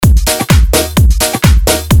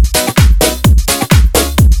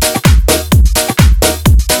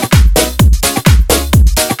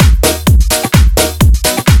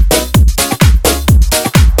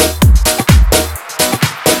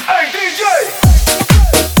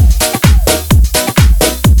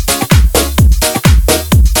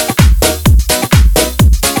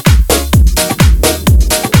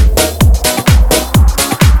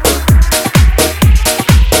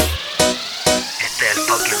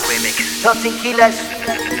Remix. Dos sin Quiles,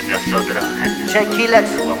 Nosotros Quiles,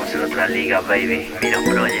 vamos en otra liga, baby. Minost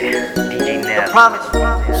Project, DJ Nerd.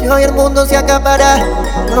 Promise. Si hoy el mundo se acabara,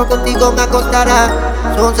 yo contigo me acostará.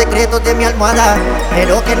 Son secretos de mi almohada,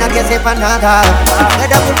 pero que nadie sepa nada.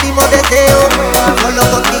 Era mi último deseo,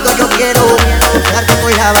 solo contigo yo quiero darte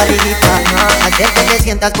por la barriguita, hacerte que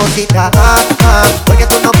sientas cositas, porque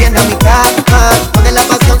tú no vienes a mi cama, donde la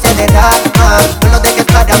pasión se derrama. No lo dejes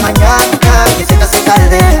para mañana, que se te hace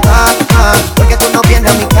tarde, porque tú no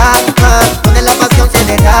vienes a mi cama, donde la pasión se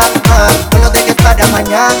derrama. No lo dejes para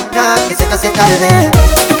mañana, que se te hace tarde.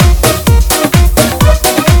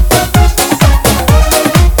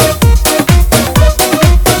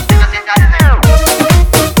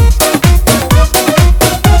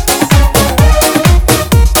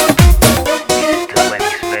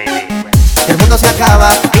 El mundo se acaba,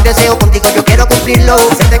 mi deseo contigo yo quiero cumplirlo.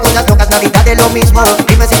 Hacerte cosas locas, Navidad es lo mismo.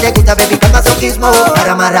 Dime si te gusta, baby, con masoquismo.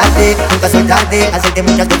 Para amarrarte, nunca soltarte, hacerte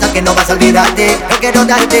muchas cosas que no vas a olvidarte. Yo quiero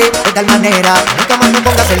darte de tal manera, nunca más me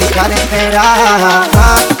pongas en lista de espera.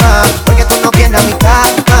 Porque tú no vienes a mi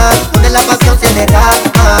cama, donde la pasión se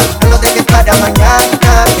derrama. No lo dejes para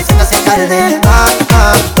mañana, que se te hace tarde.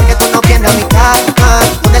 Porque tú no vienes a mi cama,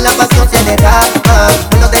 donde la pasión se derrama.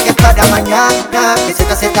 No lo dejes para mañana, que se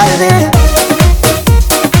te hace tarde.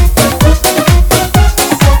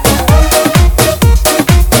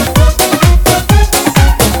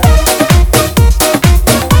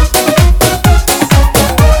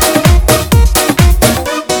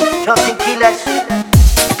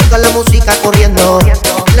 Toca la música corriendo,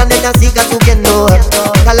 la nena siga subiendo,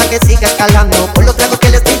 ojalá que siga escalando. Por los tragos que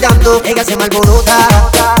le estoy dando, ella se me alborota,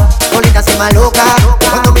 solita se me aloca,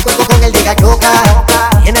 cuando mi cuerpo con él diga choca.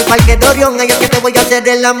 Y en el parque de Orión, ahí es que te voy a hacer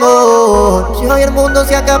el amor. Si hoy el mundo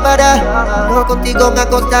se acabará, yo contigo me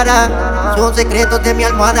acostará. Son secretos de mi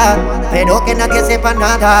almohada, pero que nadie sepa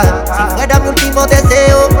nada. Si fuera mi último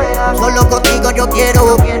deseo, solo contigo yo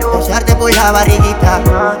quiero usarte por la barriguita,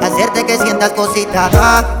 hacerte que sientas cositas.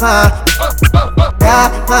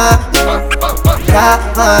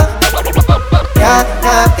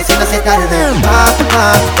 Que se me hace tarde,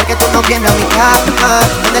 porque tú no vienes a mi cama,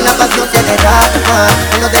 donde la pasión se derrama.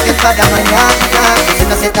 No lo dejes para mañana, que se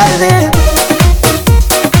me hace tarde.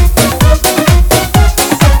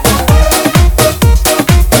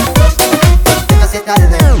 Se me hace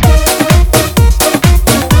tarde.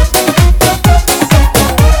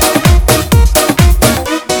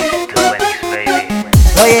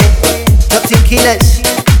 Oye, Dos Quiles,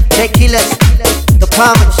 Quiles, The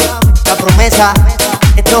Promise, la promesa,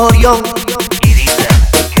 esto es Orión. Y dice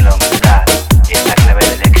que la humildad es la clave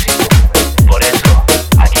del éxito. Por eso,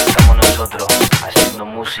 aquí estamos nosotros, haciendo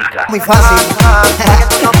música. Muy fácil.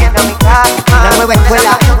 La nueva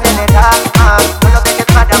escuela, el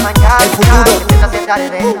futuro.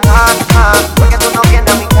 Porque tú no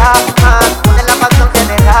vienes a mi cama, donde la pasión se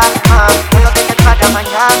derrama. No lo dejes para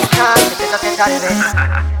mañana, que se te hace tarde.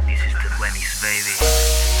 This is the remix, baby.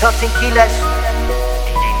 Dos sin Quiles,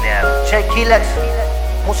 DJ Nerd. Quiles,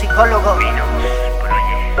 musicólogo, Minost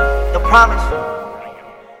Project. The Promise.